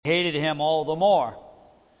hated him all the more.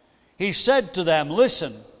 He said to them,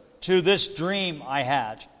 "Listen to this dream I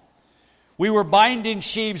had. We were binding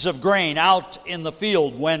sheaves of grain out in the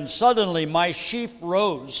field when suddenly my sheaf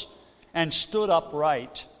rose and stood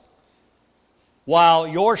upright, while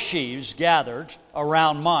your sheaves gathered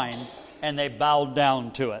around mine, and they bowed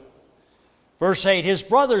down to it." Verse 8, his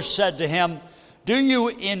brothers said to him, "Do you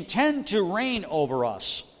intend to reign over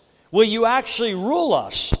us? Will you actually rule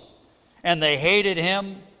us?" And they hated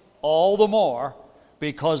him all the more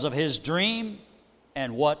because of his dream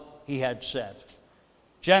and what he had said.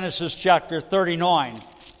 Genesis chapter 39.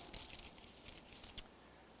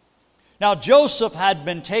 Now Joseph had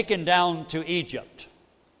been taken down to Egypt.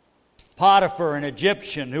 Potiphar, an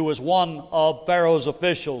Egyptian who was one of Pharaoh's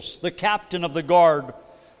officials, the captain of the guard,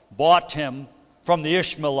 bought him from the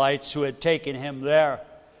Ishmaelites who had taken him there.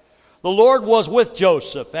 The Lord was with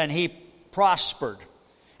Joseph, and he prospered,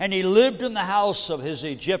 and he lived in the house of his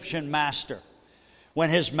Egyptian master. When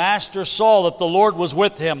his master saw that the Lord was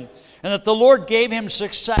with him, and that the Lord gave him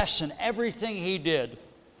success in everything he did,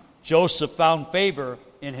 Joseph found favor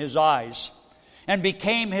in his eyes and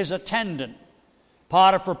became his attendant.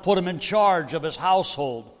 Potiphar put him in charge of his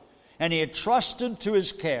household, and he entrusted to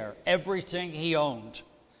his care everything he owned.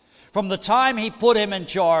 From the time he put him in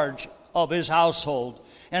charge of his household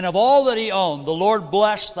and of all that he owned, the Lord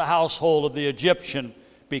blessed the household of the Egyptian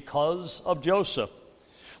because of Joseph.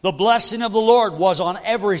 The blessing of the Lord was on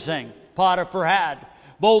everything Potiphar had,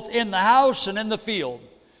 both in the house and in the field.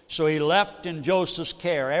 So he left in Joseph's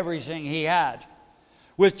care everything he had.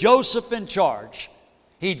 With Joseph in charge,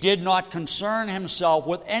 he did not concern himself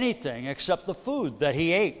with anything except the food that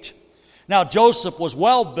he ate. Now Joseph was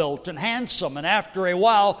well built and handsome, and after a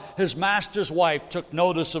while his master's wife took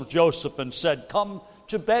notice of Joseph and said, "Come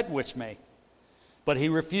to bed with me." But he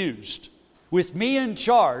refused. "With me in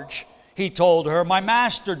charge," he told her, "my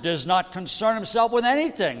master does not concern himself with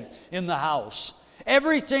anything in the house.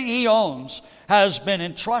 Everything he owns has been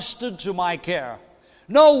entrusted to my care.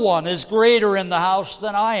 No one is greater in the house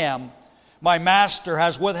than I am. My master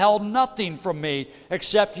has withheld nothing from me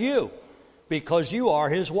except you, because you are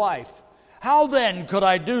his wife. How then could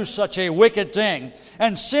I do such a wicked thing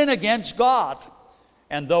and sin against God?"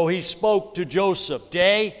 And though he spoke to Joseph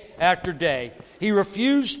day after day, he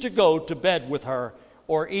refused to go to bed with her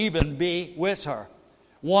or even be with her.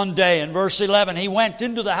 One day, in verse 11, he went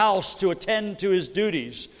into the house to attend to his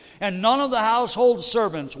duties, and none of the household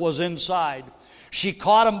servants was inside. She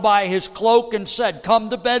caught him by his cloak and said, "Come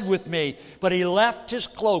to bed with me." But he left his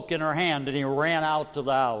cloak in her hand, and he ran out of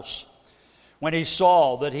the house. When she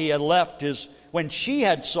saw that he had left his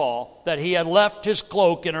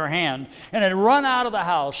cloak in her hand and had run out of the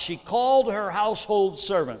house, she called her household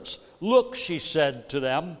servants. "Look," she said to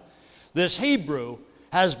them, "this Hebrew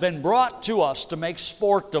has been brought to us to make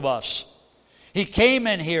sport of us. He came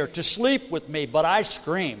in here to sleep with me, but I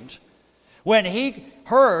screamed. When he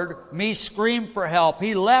heard me scream for help,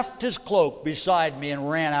 he left his cloak beside me and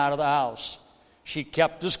ran out of the house." She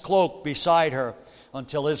kept his cloak beside her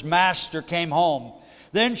until his master came home.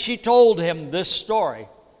 Then she told him this story: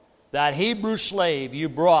 "That Hebrew slave you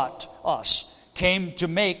brought us came to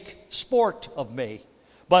make sport of me.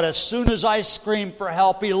 But as soon as I screamed for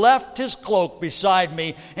help, he left his cloak beside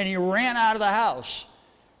me and he ran out of the house."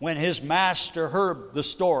 When his master heard the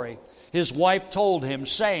story, his wife told him,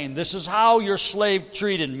 saying, "This is how your slave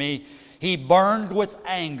treated me." He burned with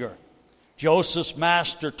anger. Joseph's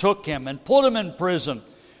master took him and put him in prison,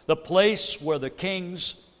 the place where the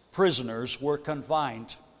king's prisoners were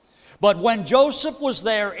confined. But when Joseph was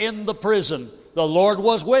there in the prison, the Lord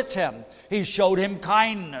was with him. He showed him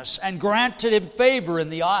kindness and granted him favor in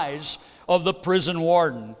the eyes of the prison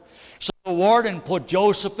warden. So the warden put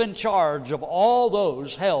Joseph in charge of all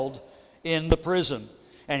those held in the prison,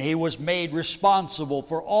 and he was made responsible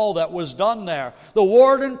for all that was done there. The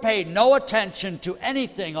warden paid no attention to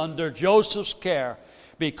anything under Joseph's care,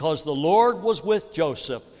 because the Lord was with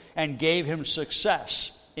Joseph and gave him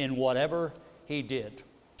success in whatever he did.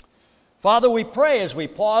 Father, we pray as we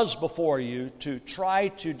pause before you to try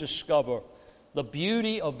to discover the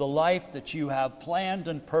beauty of the life that you have planned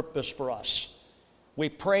and purposed for us. We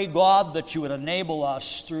pray, God, that you would enable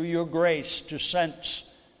us through your grace to sense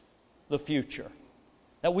the future,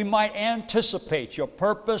 that we might anticipate your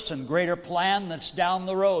purpose and greater plan that's down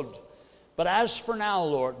the road. But as for now,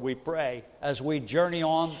 Lord, we pray as we journey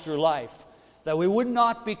on through life, that we would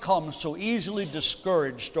not become so easily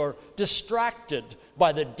discouraged or distracted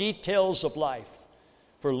by the details of life.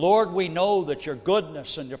 For Lord, we know that your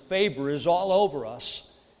goodness and your favor is all over us,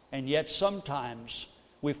 and yet sometimes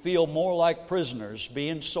we feel more like prisoners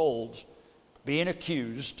being sold, being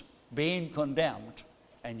accused, being condemned.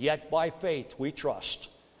 And yet by faith we trust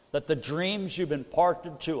that the dreams you've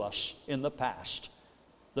imparted to us in the past,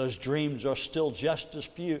 those dreams are still just as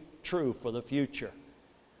true for the future.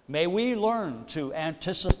 May we learn to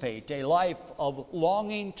anticipate a life of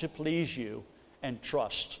longing to please you and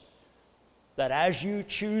trust that as you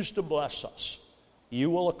choose to bless us, you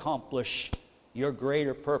will accomplish your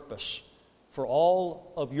greater purpose for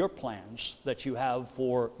all of your plans that you have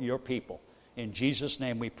for your people. In Jesus'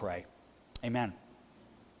 name we pray. Amen.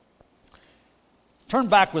 Turn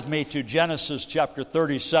back with me to Genesis chapter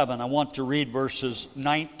 37. I want to read verses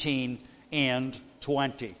 19 and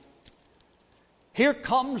 20. Here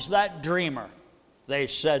comes that dreamer, they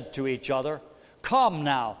said to each other. Come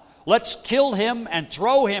now, let's kill him and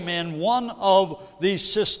throw him in one of these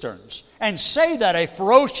cisterns, and say that a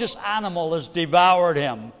ferocious animal has devoured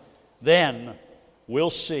him. Then we'll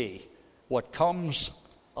see what comes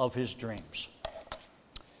of his dreams.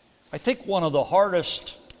 I think one of the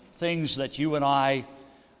hardest things that you and I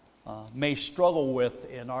may struggle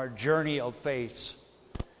with in our journey of faith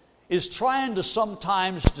is trying to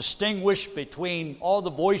sometimes distinguish between all the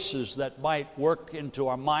voices that might work into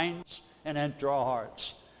our minds and enter our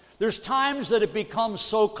hearts. There's times that it becomes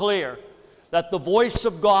so clear that the voice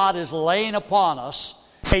of God is laying upon us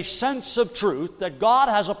a sense of truth, that God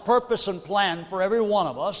has a purpose and plan for every one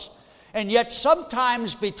of us. And yet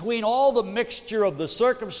sometimes between all the mixture of the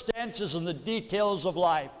circumstances and the details of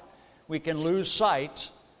life, we can lose sight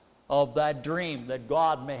of that dream that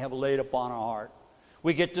God may have laid upon our heart.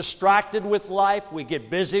 We get distracted with life, we get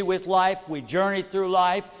busy with life, we journey through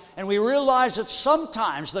life, and we realize that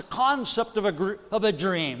sometimes the concept of a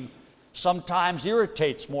dream sometimes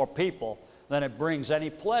irritates more people than it brings any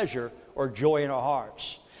pleasure or joy in our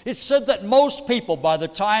hearts. It's said that most people, by the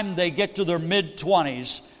time they get to their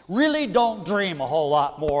mid-20s, really don't dream a whole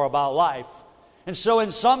lot more about life. And so in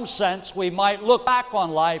some sense, we might look back on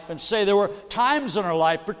life and say there were times in our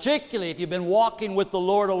life, particularly if you've been walking with the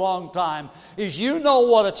Lord a long time, is you know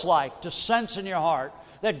what it's like to sense in your heart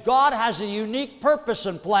that God has a unique purpose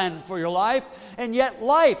and plan for your life, and yet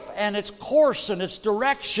life and its course and its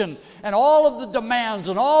direction and all of the demands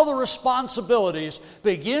and all the responsibilities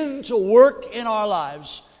begin to work in our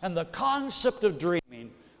lives, and the concept of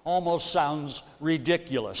dreaming almost sounds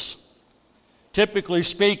ridiculous. Typically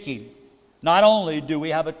speaking, not only do we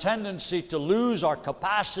have a tendency to lose our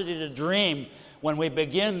capacity to dream when we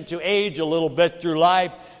begin to age a little bit through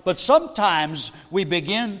life, but sometimes we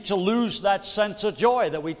begin to lose that sense of joy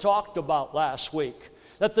that we talked about last week.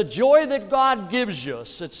 That the joy that God gives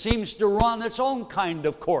us, it seems to run its own kind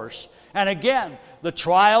of course. And again, the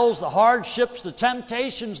trials, the hardships, the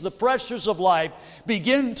temptations, the pressures of life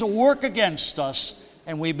begin to work against us,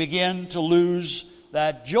 and we begin to lose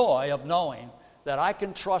that joy of knowing that I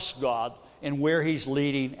can trust God in where He's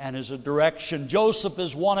leading and His direction. Joseph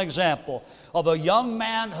is one example of a young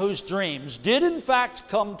man whose dreams did in fact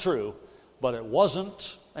come true, but it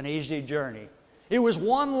wasn't an easy journey. It was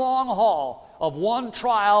one long haul of one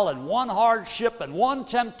trial and one hardship and one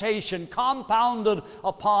temptation compounded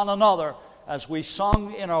upon another. As we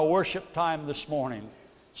sung in our worship time this morning,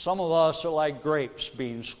 some of us are like grapes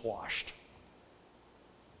being squashed.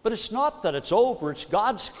 But it's not that it's over. It's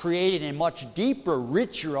God's creating a much deeper,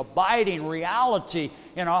 richer, abiding reality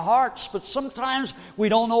in our hearts. But sometimes we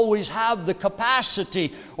don't always have the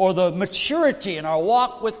capacity or the maturity in our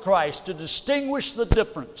walk with Christ to distinguish the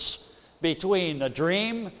difference between a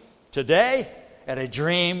dream today and a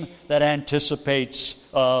dream that anticipates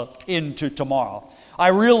into tomorrow. I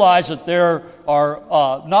realize that there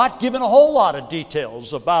are not given a whole lot of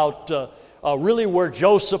details about really where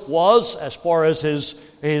Joseph was as far as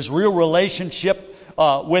his real relationship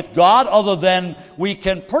with God, other than we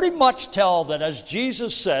can pretty much tell that, as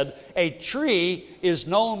Jesus said, a tree is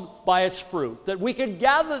known by its fruit. That we can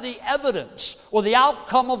gather the evidence or the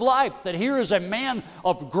outcome of life, that here is a man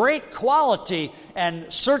of great quality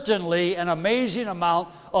and certainly an amazing amount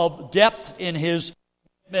of depth in his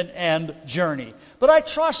commitment and journey. But I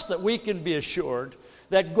trust that we can be assured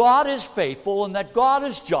that God is faithful and that God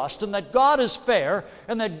is just and that God is fair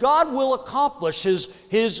and that God will accomplish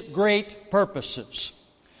His great purposes.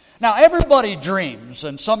 Now, everybody dreams,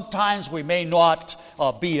 and sometimes we may not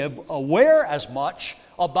be aware as much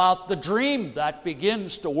about the dream that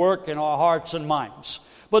begins to work in our hearts and minds.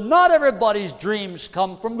 But not everybody's dreams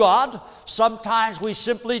come from God. Sometimes we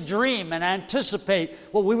simply dream and anticipate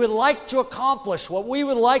what we would like to accomplish, what we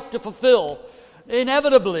would like to fulfill.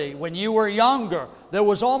 Inevitably, when you were younger, there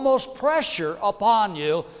was almost pressure upon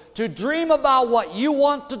you to dream about what you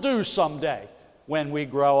want to do someday when we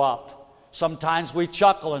grow up. Sometimes we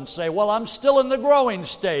chuckle and say, well, I'm still in the growing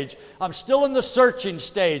stage. I'm still in the searching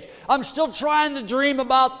stage. I'm still trying to dream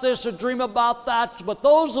about this or dream about that. But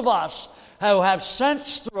those of us who have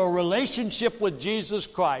sensed through a relationship with Jesus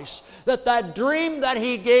Christ that dream that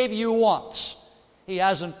He gave you once, He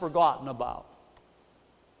hasn't forgotten about.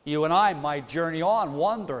 You and I might journey on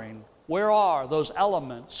wondering, where are those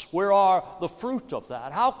elements? Where are the fruit of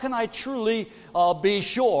that? How can I truly be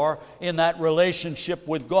sure in that relationship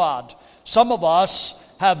with God? Some of us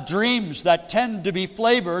have dreams that tend to be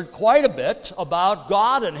flavored quite a bit about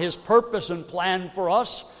God and His purpose and plan for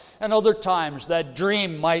us. And other times that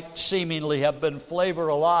dream might seemingly have been flavored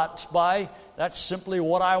a lot by, that's simply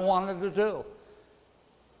what I wanted to do.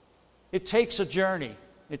 It takes a journey.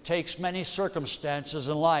 It takes many circumstances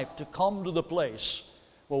in life to come to the place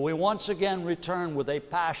where we once again return with a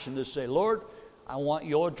passion to say, Lord, I want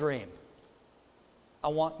your dream. I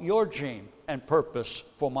want your dream and purpose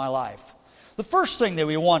for my life. The first thing that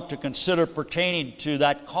we want to consider pertaining to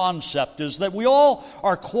that concept is that we all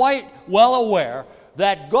are quite well aware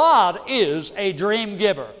that God is a dream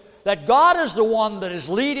giver. That God is the one that is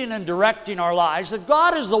leading and directing our lives. That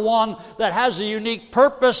God is the one that has a unique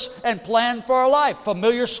purpose and plan for our life.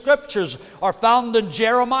 Familiar scriptures are found in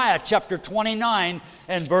Jeremiah chapter 29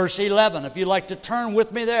 and verse 11. If you'd like to turn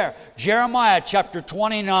with me there. Jeremiah chapter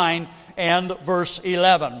 29 and verse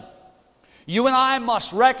 11. You and I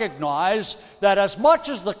must recognize that as much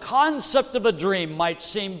as the concept of a dream might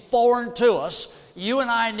seem foreign to us, you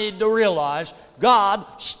and I need to realize God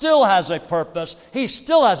still has a purpose. He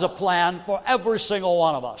still has a plan for every single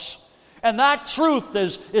one of us. And that truth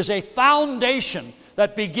is a foundation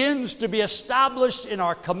that begins to be established in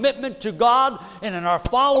our commitment to God and in our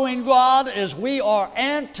following God as we are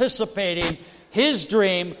anticipating His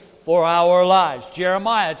dream for our lives.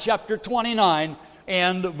 Jeremiah chapter 29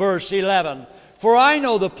 and verse 11. For I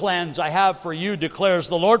know the plans I have for you, declares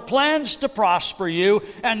the Lord, plans to prosper you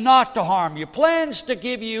and not to harm you, plans to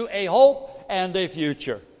give you a hope and a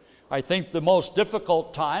future. I think the most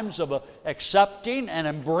difficult times of accepting and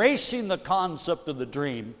embracing the concept of the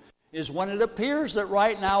dream is when it appears that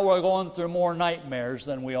right now we're going through more nightmares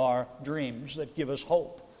than we are dreams that give us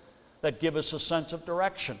hope, that give us a sense of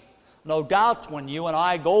direction. No doubt when you and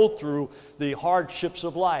I go through the hardships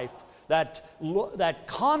of life, that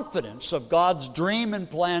confidence of God's dream and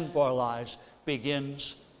plan for our lives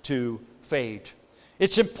begins to fade.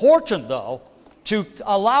 It's important, though, to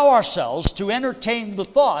allow ourselves to entertain the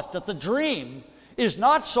thought that the dream is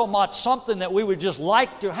not so much something that we would just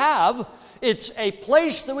like to have. It's a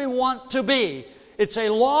place that we want to be. It's a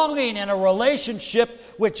longing and a relationship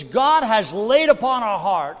which God has laid upon our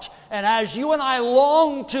heart. And as you and I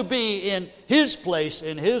long to be in His place,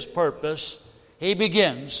 in His purpose, He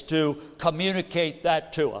begins to communicate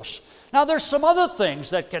that to us. Now, there's some other things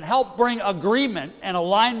that can help bring agreement and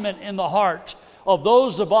alignment in the heart of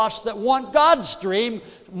those of us that want God's dream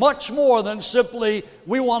much more than simply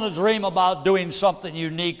we want to dream about doing something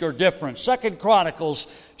unique or different. 2 Chronicles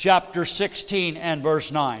chapter 16 and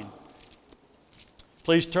verse 9.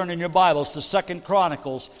 Please turn in your Bibles to 2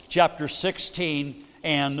 Chronicles chapter 16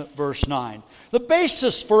 and verse 9. The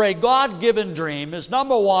basis for a God-given dream is,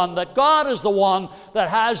 number one, that God is the one that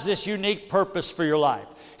has this unique purpose for your life.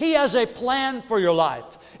 He has a plan for your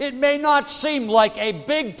life. It may not seem like a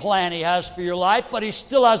big plan He has for your life, but He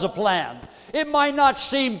still has a plan. It might not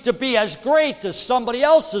seem to be as great as somebody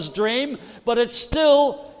else's dream, but it's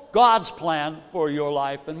still God's plan for your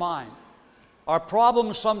life and mine. Our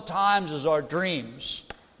problem sometimes is our dreams.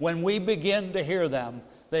 When we begin to hear them,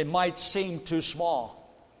 they might seem too small.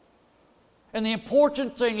 And the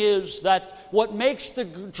important thing is that what makes the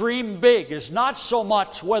dream big is not so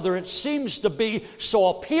much whether it seems to be so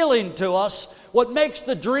appealing to us. What makes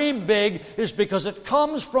the dream big is because it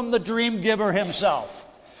comes from the dream giver himself.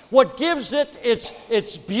 What gives it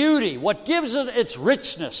its beauty, what gives it its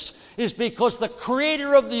richness, is because the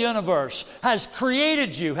creator of the universe has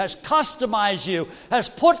created you, has customized you, has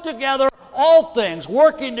put together all things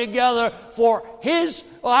working together for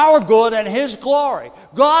our good and His glory.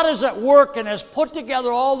 God is at work and has put together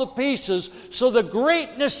all the pieces, so the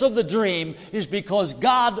greatness of the dream is because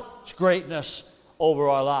God's greatness over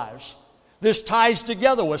our lives. This ties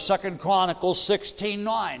together with 2 Chronicles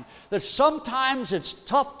 16:9, that sometimes it's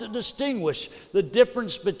tough to distinguish the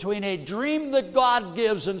difference between a dream that God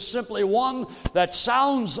gives and simply one that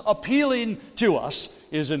sounds appealing to us,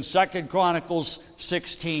 is in 2 Chronicles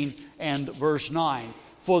 16 and verse 9.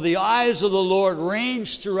 For the eyes of the Lord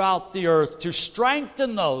range throughout the earth to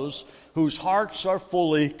strengthen those whose hearts are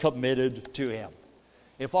fully committed to Him.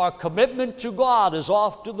 If our commitment to God is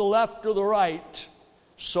off to the left or the right,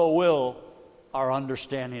 so will our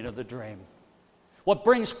understanding of the dream. What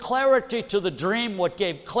brings clarity to the dream, what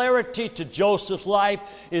gave clarity to Joseph's life,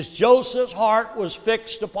 is Joseph's heart was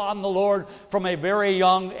fixed upon the Lord from a very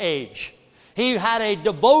young age. He had a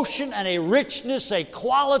devotion and a richness, a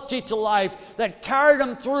quality to life that carried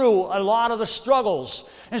him through a lot of the struggles.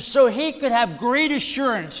 And so he could have great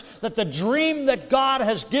assurance that the dream that God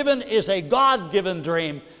has given is a God-given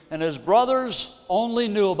dream. And his brothers only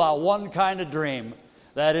knew about one kind of dream.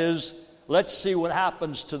 That is, let's see what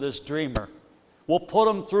happens to this dreamer. We'll put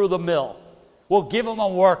him through the mill. We'll give him a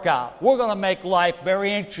workout. We're going to make life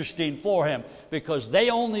very interesting for him, because they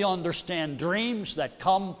only understand dreams that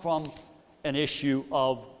come from an issue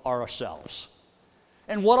of ourselves.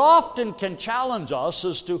 And what often can challenge us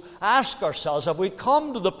is to ask ourselves, have we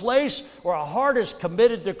come to the place where our heart is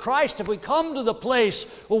committed to Christ? Have we come to the place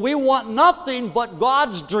where we want nothing but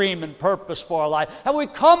God's dream and purpose for our life? Have we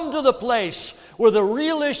come to the place where the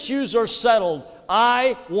real issues are settled?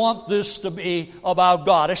 I want this to be about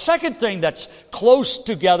God. A second thing that's close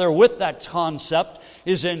together with that concept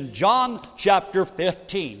is in John chapter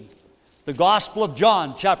 15. The Gospel of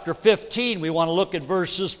John chapter 15, we want to look at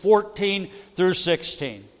verses 14 through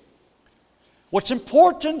 16. What's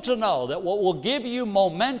important to know that what will give you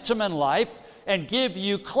momentum in life and give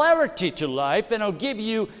you clarity to life and it'll give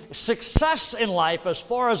you success in life as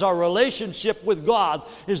far as our relationship with God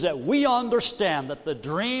is that we understand that the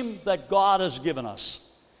dream that God has given us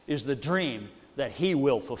is the dream that He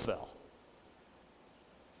will fulfill.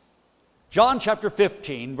 John chapter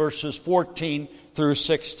 15, verses 14 through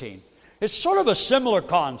 16. It's sort of a similar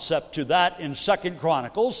concept to that in 2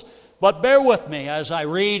 Chronicles, but bear with me as I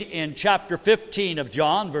read in chapter 15 of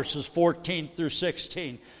John, verses 14 through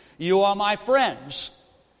 16. You are my friends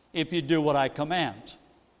if you do what I command.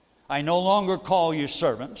 I no longer call you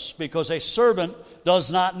servants, because a servant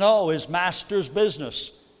does not know his master's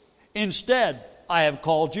business. Instead, I have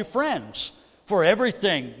called you friends, for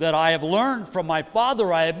everything that I have learned from my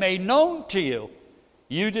Father I have made known to you.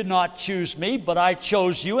 You did not choose me, but I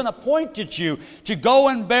chose you and appointed you to go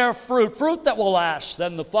and bear fruit, fruit that will last.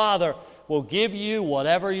 Then the Father will give you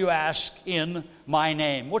whatever you ask in my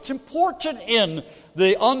name. What's important in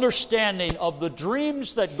the understanding of the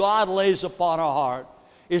dreams that God lays upon our heart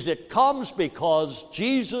is it comes because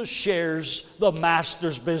Jesus shares the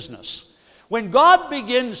Master's business. When God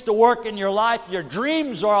begins to work in your life, your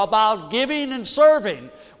dreams are about giving and serving.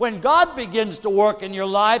 When God begins to work in your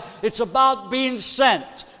life, it's about being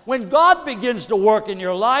sent. When God begins to work in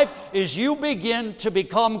your life, is you begin to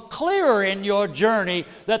become clearer in your journey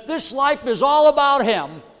that this life is all about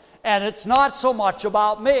Him and it's not so much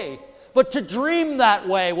about me. But to dream that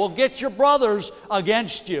way will get your brothers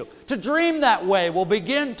against you. To dream that way will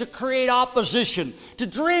begin to create opposition. To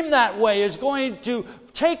dream that way is going to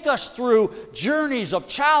take us through journeys of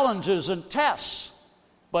challenges and tests.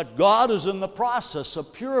 But God is in the process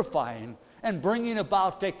of purifying and bringing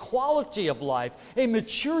about a quality of life, a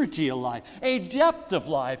maturity of life, a depth of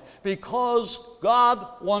life, because God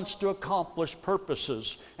wants to accomplish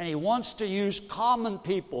purposes, and He wants to use common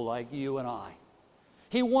people like you and I.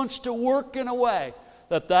 He wants to work in a way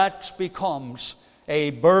that becomes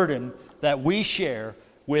a burden that we share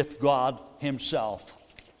with God Himself.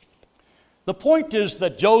 The point is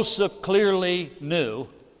that Joseph clearly knew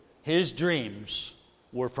his dreams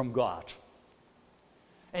were from God.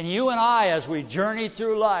 And you and I, as we journey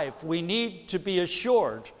through life, we need to be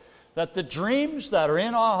assured that the dreams that are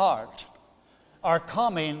in our heart are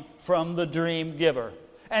coming from the dream giver.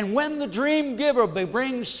 And when the dream giver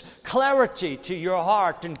brings clarity to your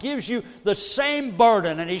heart and gives you the same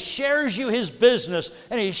burden, and he shares you his business,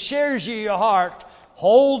 and he shares you your heart,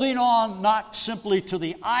 holding on not simply to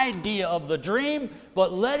the idea of the dream,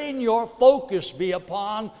 but letting your focus be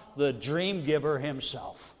upon the dream giver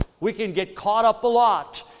himself. We can get caught up a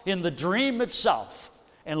lot in the dream itself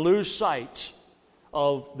and lose sight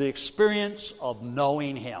of the experience of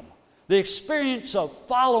knowing Him, the experience of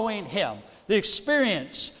following Him, the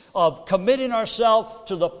experience of committing ourselves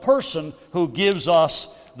to the person who gives us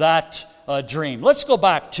that dream. Let's go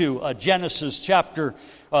back to Genesis chapter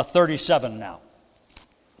 37 now.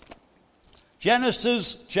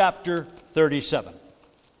 Genesis chapter 37.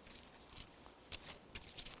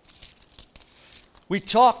 We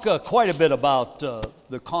talk quite a bit about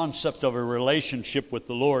the concept of a relationship with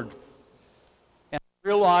the Lord, and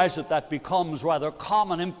realize that becomes rather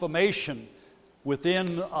common information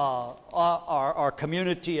within our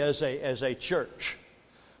community as a church.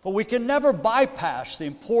 But we can never bypass the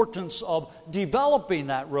importance of developing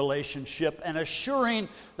that relationship and assuring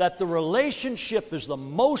that the relationship is the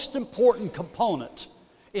most important component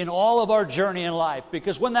in all of our journey in life.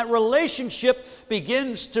 Because when that relationship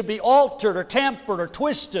begins to be altered or tampered or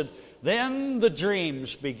twisted, then the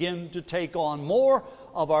dreams begin to take on more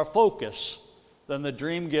of our focus than the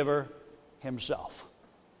dream giver himself.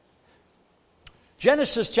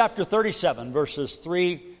 Genesis chapter 37, verses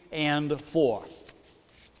 3 and 4.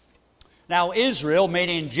 Now Israel,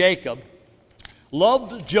 meaning Jacob,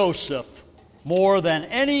 loved Joseph more than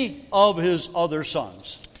any of his other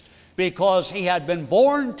sons, because he had been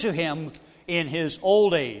born to him in his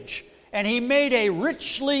old age. And he made a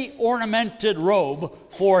richly ornamented robe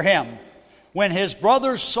for him. When his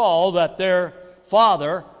brothers saw that their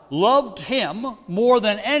father loved him more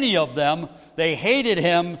than any of them, they hated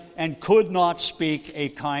him and could not speak a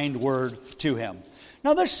kind word to him.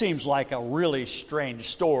 Now, this seems like a really strange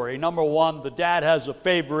story. Number one, the dad has a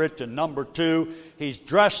favorite, and number two, he's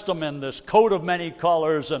dressed him in this coat of many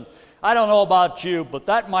colors. And I don't know about you, but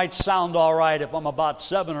that might sound all right if I'm about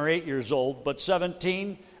 7 or 8 years old. But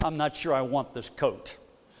 17, I'm not sure I want this coat.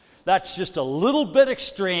 That's just a little bit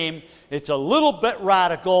extreme. It's a little bit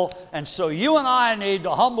radical. And so you and I need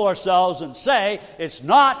to humble ourselves and say it's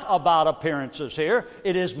not about appearances here.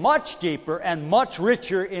 It is much deeper and much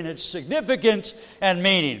richer in its significance and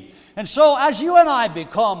meaning. And so as you and I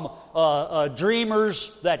become dreamers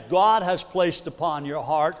that God has placed upon your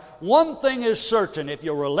heart, one thing is certain: if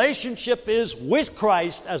your relationship is with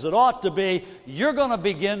Christ as it ought to be, you're going to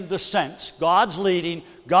begin to sense God's leading,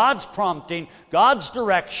 God's prompting, God's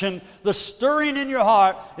direction. The stirring in your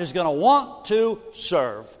heart is going to want to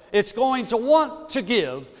serve. It's going to want to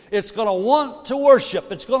give. It's going to want to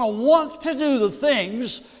worship. It's going to want to do the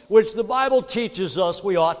things which the Bible teaches us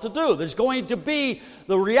we ought to do. There's going to be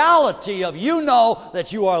the reality of you know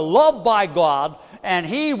that you are loved by God, and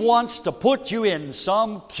He wants to put you in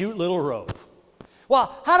some cute little robe.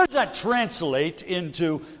 Well, how does that translate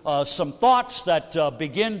into some thoughts that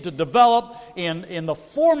begin to develop in the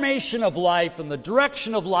formation of life and the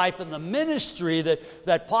direction of life and the ministry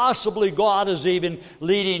that possibly God is even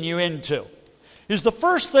leading you into? Is the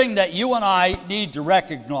first thing that you and I need to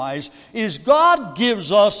recognize is God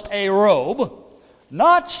gives us a robe,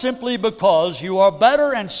 not simply because you are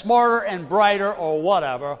better and smarter and brighter or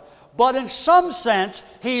whatever, but in some sense,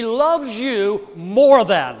 He loves you more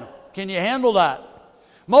than. Can you handle that?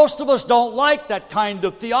 Most of us don't like that kind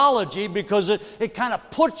of theology because it kind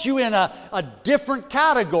of puts you in a different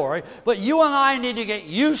category. But you and I need to get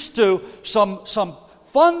used to some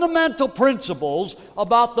fundamental principles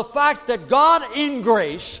about the fact that God in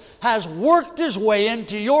grace has worked His way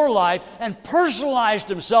into your life and personalized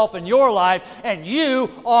Himself in your life, and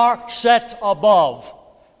you are set above.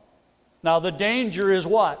 Now the danger is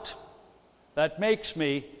what? That makes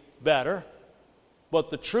me better,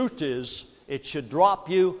 but the truth is it should drop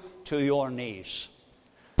you to your knees.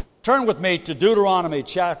 Turn with me to Deuteronomy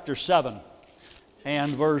chapter 7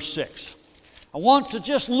 and verse 6. I want to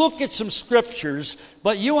just look at some scriptures,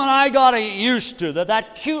 but you and I got to get used to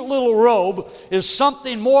that cute little robe is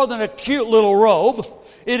something more than a cute little robe.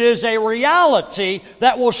 It is a reality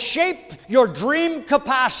that will shape your dream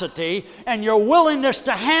capacity and your willingness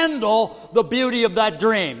to handle the beauty of that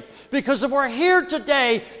dream. Because if we're here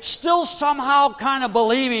today still somehow kind of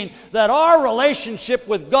believing that our relationship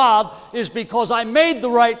with God is because I made the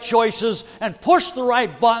right choices and pushed the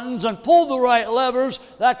right buttons and pulled the right levers,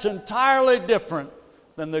 that's entirely different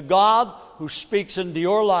than the God who speaks into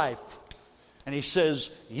your life. And He says,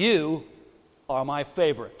 you are my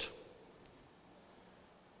favorite.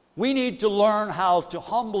 We need to learn how to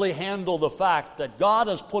humbly handle the fact that God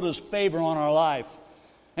has put His favor on our life,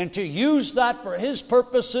 and to use that for His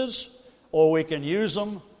purposes, or we can use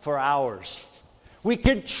them for ours. We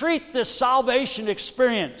can treat this salvation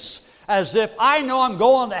experience as if I know I'm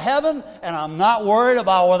going to heaven and I'm not worried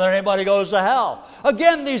about whether anybody goes to hell.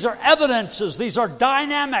 Again, these are evidences, these are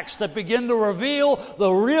dynamics that begin to reveal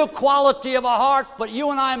the real quality of a heart, but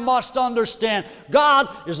you and I must understand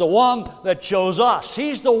God is the one that chose us.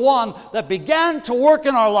 He's the one that began to work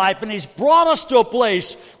in our life, and He's brought us to a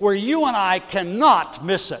place where you and I cannot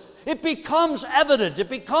miss it. It becomes evident. It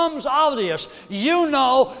becomes obvious. You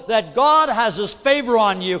know that God has His favor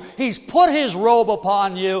on you. He's put His robe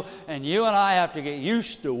upon you, and you and I have to get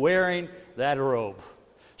used to wearing that robe.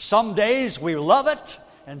 Some days we love it,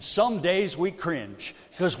 and some days we cringe,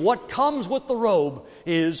 because what comes with the robe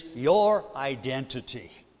is your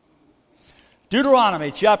identity.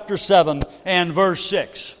 Deuteronomy chapter 7 and verse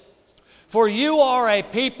 6. For you are a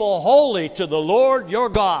people holy to the Lord your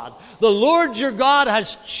God. The Lord your God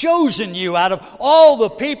has chosen you out of all the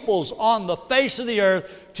peoples on the face of the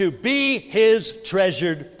earth to be His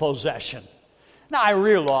treasured possession. Now I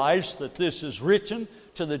realize that this is written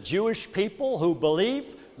to the Jewish people who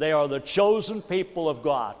believe they are the chosen people of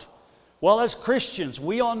God. Well, as Christians,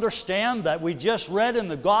 we understand that. We just read in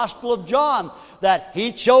the Gospel of John that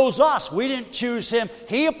He chose us. We didn't choose Him.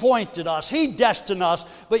 He appointed us. He destined us.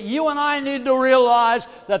 But you and I need to realize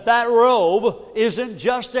that that robe isn't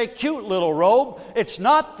just a cute little robe. It's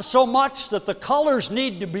not so much that the colors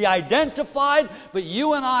need to be identified, but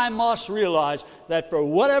you and I must realize that for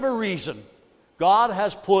whatever reason, God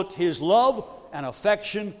has put His love and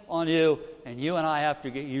affection on you, and you and I have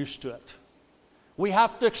to get used to it. We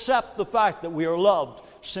have to accept the fact that we are loved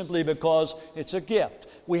simply because it's a gift.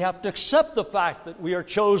 We have to accept the fact that we are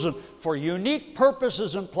chosen for unique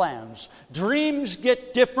purposes and plans. Dreams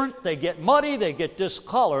get different, they get muddy, they get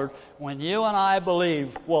discolored when you and I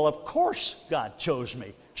believe, well, of course God chose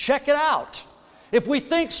me. Check it out. If we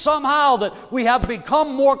think somehow that we have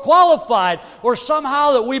become more qualified or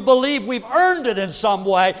somehow that we believe we've earned it in some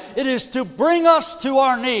way, it is to bring us to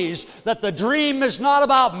our knees that the dream is not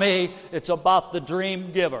about me, it's about the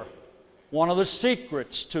dream giver. One of the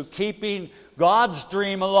secrets to keeping God's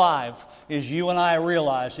dream alive is you and I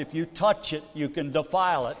realize if you touch it, you can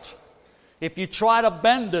defile it. If you try to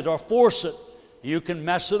bend it or force it, you can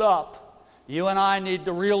mess it up. You and I need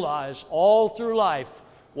to realize all through life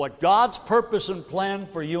what God's purpose and plan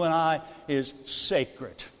for you and I is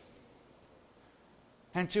sacred.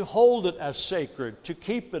 And to hold it as sacred, to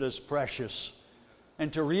keep it as precious,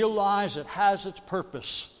 and to realize it has its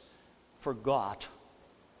purpose for God.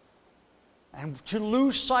 And to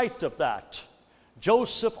lose sight of that,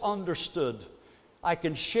 Joseph understood, I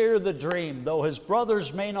can share the dream, though his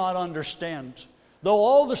brothers may not understand, though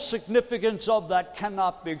all the significance of that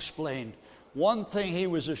cannot be explained. One thing he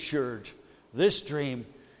was assured, this dream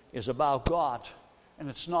is about God, and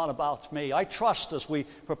it's not about me. I trust as we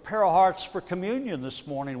prepare our hearts for communion this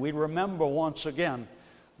morning, we remember once again,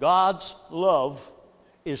 God's love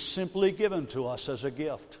is simply given to us as a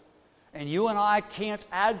gift. And you and I can't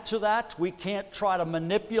add to that. We can't try to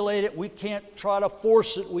manipulate it. We can't try to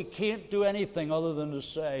force it. We can't do anything other than to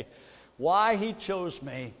say, why He chose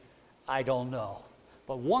me, I don't know.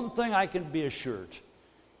 But one thing I can be assured,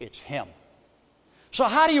 it's Him. So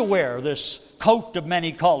how do you wear this coat of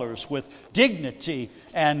many colors with dignity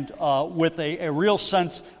and with a real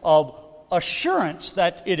sense of assurance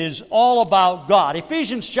that it is all about God?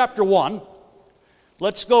 Ephesians chapter 1.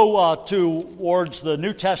 Let's go towards the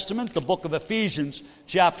New Testament, the book of Ephesians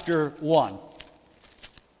chapter 1.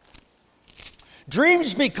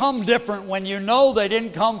 Dreams become different when you know they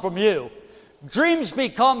didn't come from you. Dreams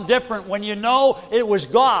become different when you know it was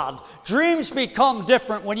God. Dreams become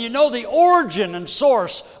different when you know the origin and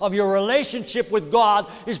source of your relationship with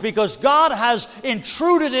God is because God has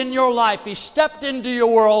intruded in your life. He stepped into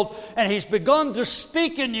your world and He's begun to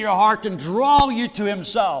speak into your heart and draw you to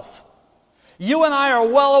Himself. You and I are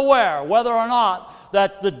well aware, whether or not,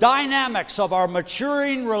 that the dynamics of our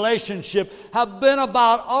maturing relationship have been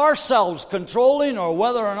about ourselves controlling or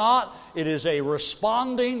whether or not it is a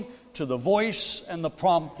responding to the voice and the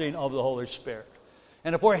prompting of the Holy Spirit.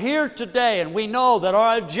 And if we're here today and we know that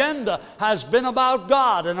our agenda has been about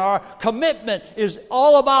God and our commitment is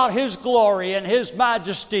all about His glory and His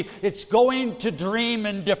majesty, it's going to dream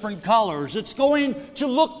in different colors. It's going to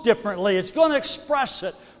look differently. It's going to express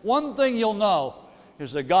it. One thing you'll know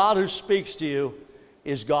is the God who speaks to you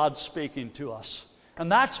is God speaking to us. And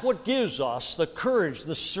that's what gives us the courage,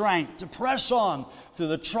 the strength to press on through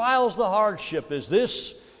the trials, the hardship,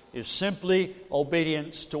 is simply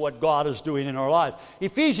obedience to what God is doing in our lives.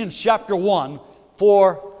 Ephesians chapter 1,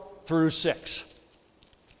 4 through 6.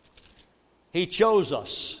 He chose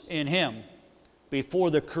us in Him before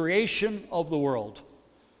the creation of the world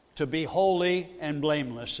to be holy and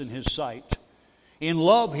blameless in His sight. In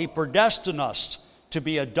love He predestined us to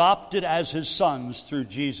be adopted as His sons through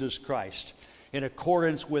Jesus Christ, in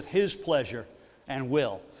accordance with His pleasure and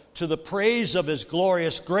will, to the praise of His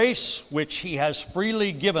glorious grace, which He has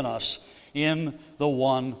freely given us in the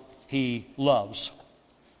one He loves.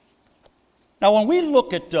 Now, when we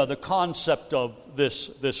look at the concept of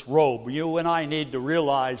this robe, you and I need to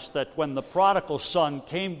realize that when the prodigal son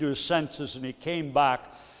came to his senses and he came back,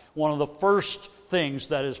 one of the first things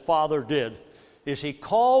that his father did is he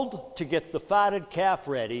called to get the fatted calf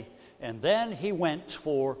ready, and then he went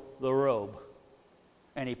for the robe,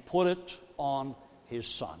 and he put it on his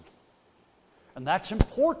son. And that's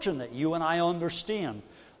important that you and I understand.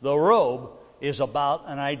 The robe is about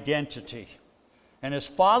an identity. And his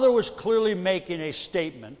father was clearly making a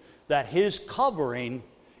statement that his covering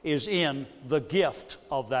is in the gift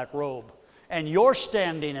of that robe. And your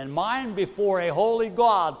standing and mine before a holy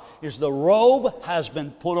God is the robe has been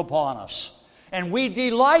put upon us. And we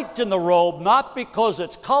delight in the robe not because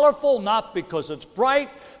it's colorful, not because it's bright,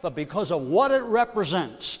 but because of what it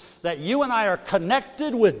represents. That you and I are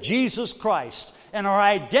connected with Jesus Christ, and our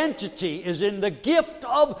identity is in the gift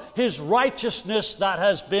of His righteousness that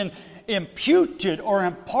has been imputed or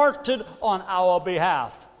imparted on our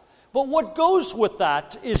behalf. But what goes with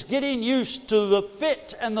that is getting used to the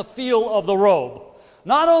fit and the feel of the robe.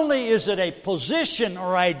 Not only is it a position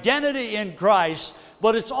or identity in Christ,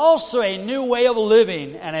 but it's also a new way of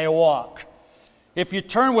living and a walk. If you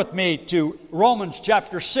turn with me to Romans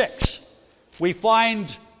chapter 6, we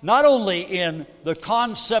find not only in the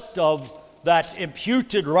concept of that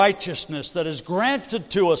imputed righteousness that is granted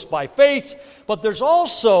to us by faith, but there's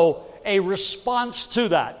also a response to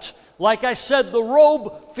that. Like I said, the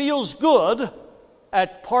robe feels good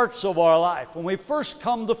at parts of our life. When we first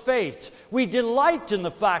come to faith, we delight in the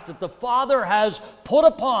fact that the Father has put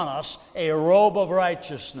upon us a robe of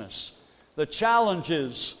righteousness. The challenge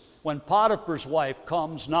is when Potiphar's wife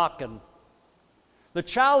comes knocking. The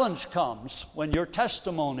challenge comes when your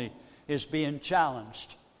testimony is being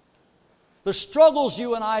challenged. The struggles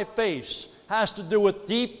you and I face has to do with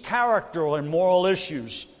deep character and moral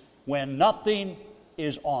issues when nothing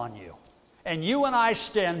is on you. And you and I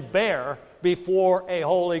stand bare before a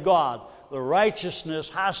holy God. The righteousness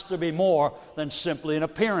has to be more than simply an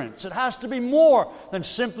appearance. It has to be more than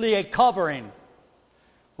simply a covering.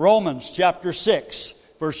 Romans chapter 6,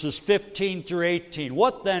 verses 15 through 18.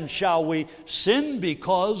 What then, shall we sin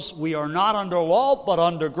because we are not under law but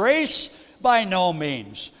under grace? By no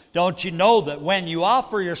means. Don't you know that when you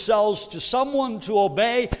offer yourselves to someone to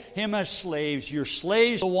obey him as slaves, you're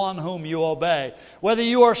slaves to the one whom you obey? Whether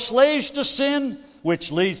you are slaves to sin,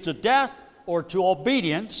 which leads to death, or to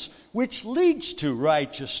obedience, which leads to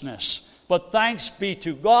righteousness. But thanks be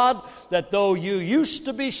to God that though you used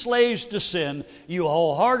to be slaves to sin, you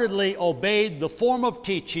wholeheartedly obeyed the form of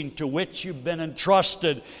teaching to which you've been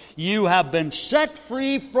entrusted. You have been set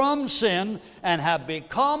free from sin and have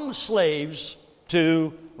become slaves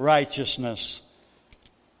to righteousness.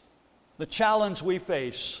 The challenge we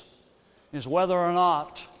face is whether or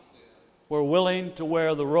not we're willing to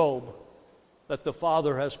wear the robe that the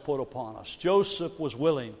Father has put upon us. Joseph was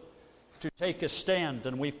willing to take a stand,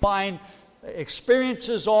 and we find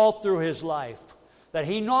experiences all through his life that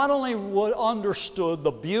he not only understood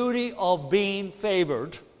the beauty of being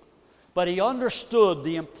favored, but he understood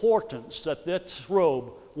the importance that this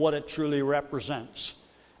robe, what it truly represents.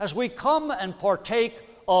 As we come and partake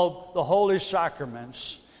of the holy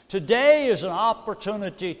sacraments, today is an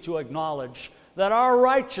opportunity to acknowledge that our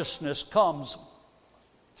righteousness comes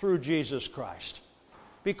through Jesus Christ.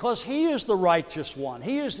 Because He is the righteous one.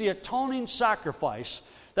 He is the atoning sacrifice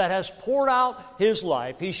that has poured out His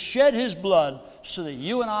life. He shed His blood so that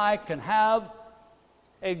you and I can have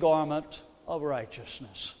a garment of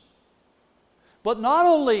righteousness. But not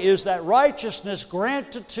only is that righteousness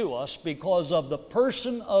granted to us because of the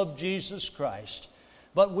person of Jesus Christ,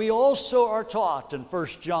 but we also are taught in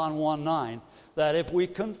 1 John 1:9 that if we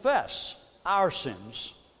confess our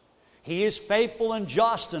sins, He is faithful and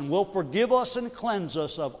just and will forgive us and cleanse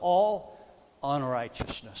us of all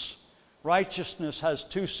unrighteousness. Righteousness has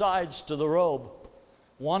two sides to the robe.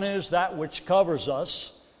 One is that which covers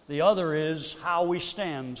us. The other is how we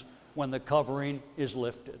stand when the covering is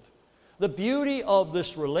lifted. The beauty of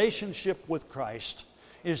this relationship with Christ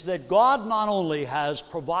is that God not only has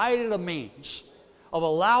provided a means of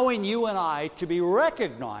allowing you and I to be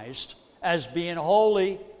recognized as being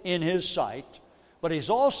holy in His sight, but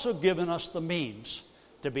He's also given us the means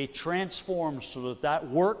to be transformed so that that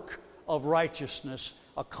work of righteousness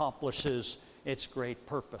accomplishes its great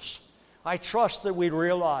purpose. I trust that we'd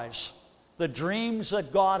realize the dreams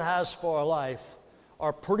that God has for our life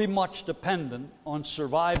are pretty much dependent on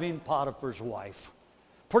surviving Potiphar's wife.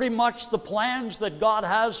 Pretty much the plans that God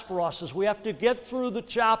has for us is we have to get through the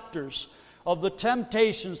chapters of the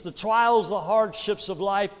temptations, the trials, the hardships of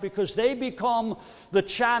life, because they become the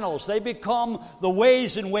channels, they become the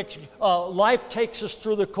ways in which life takes us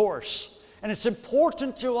through the course. And it's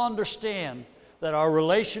important to understand that our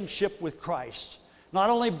relationship with Christ not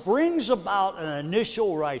only brings about an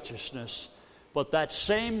initial righteousness, but that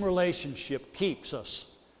same relationship keeps us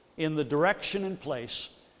in the direction and place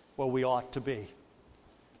where we ought to be.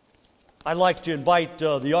 I'd like to invite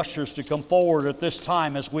the ushers to come forward at this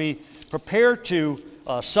time as we prepare to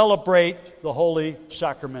celebrate the holy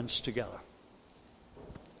sacraments together.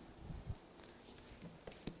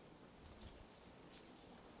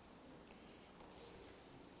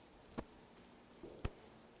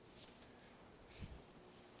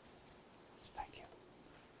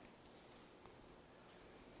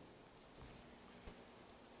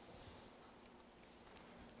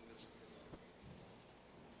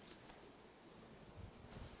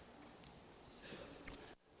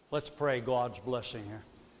 Let's pray God's blessing here.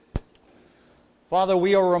 Father,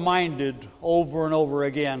 we are reminded over and over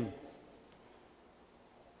again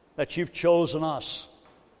that you've chosen us.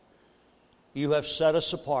 You have set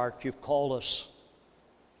us apart. You've called us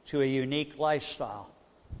to a unique lifestyle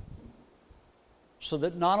so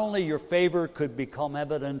that not only your favor could become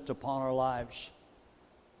evident upon our lives,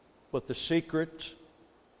 but the secret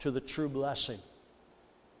to the true blessing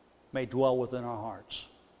may dwell within our hearts.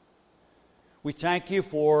 We thank you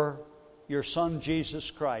for your Son,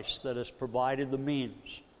 Jesus Christ, that has provided the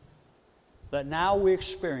means that now we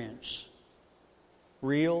experience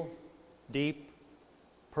real, deep,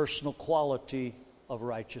 personal quality of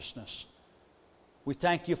righteousness. We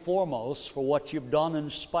thank you foremost for what you've done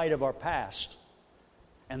in spite of our past.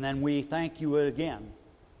 And then we thank you again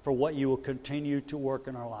for what you will continue to work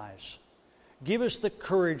in our lives. Give us the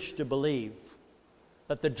courage to believe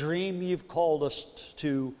that the dream you've called us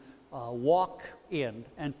to walk in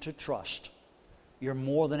and to trust, you're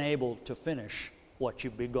more than able to finish what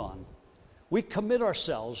you've begun. We commit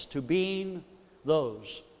ourselves to being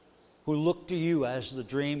those who look to you as the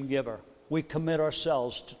dream giver. We commit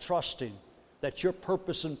ourselves to trusting that your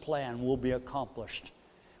purpose and plan will be accomplished.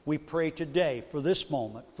 We pray today for this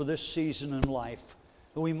moment, for this season in life,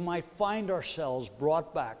 that we might find ourselves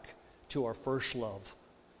brought back to our first love.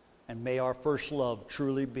 And may our first love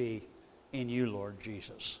truly be in you, Lord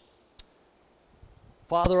Jesus.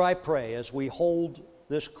 Father, I pray as we hold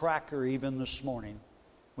this cracker even this morning,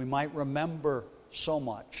 we might remember so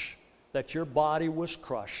much that your body was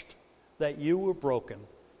crushed, that you were broken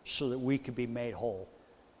so that we could be made whole.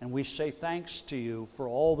 And we say thanks to you for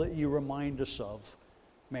all that you remind us of.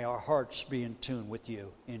 May our hearts be in tune with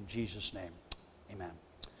you. In Jesus' name, amen.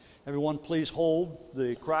 Everyone, please hold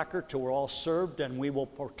the cracker till we're all served, and we will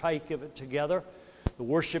partake of it together. The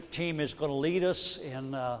worship team is going to lead us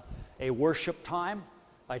in a worship time.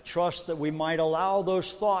 I trust that we might allow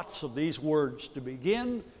those thoughts of these words to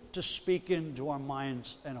begin to speak into our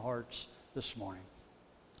minds and hearts this morning.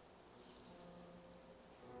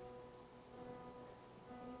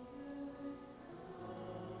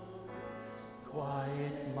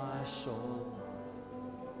 Quiet my soul.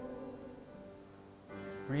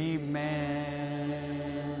 Remember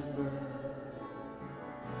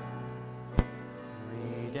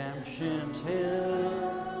redemption's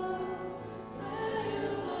hill.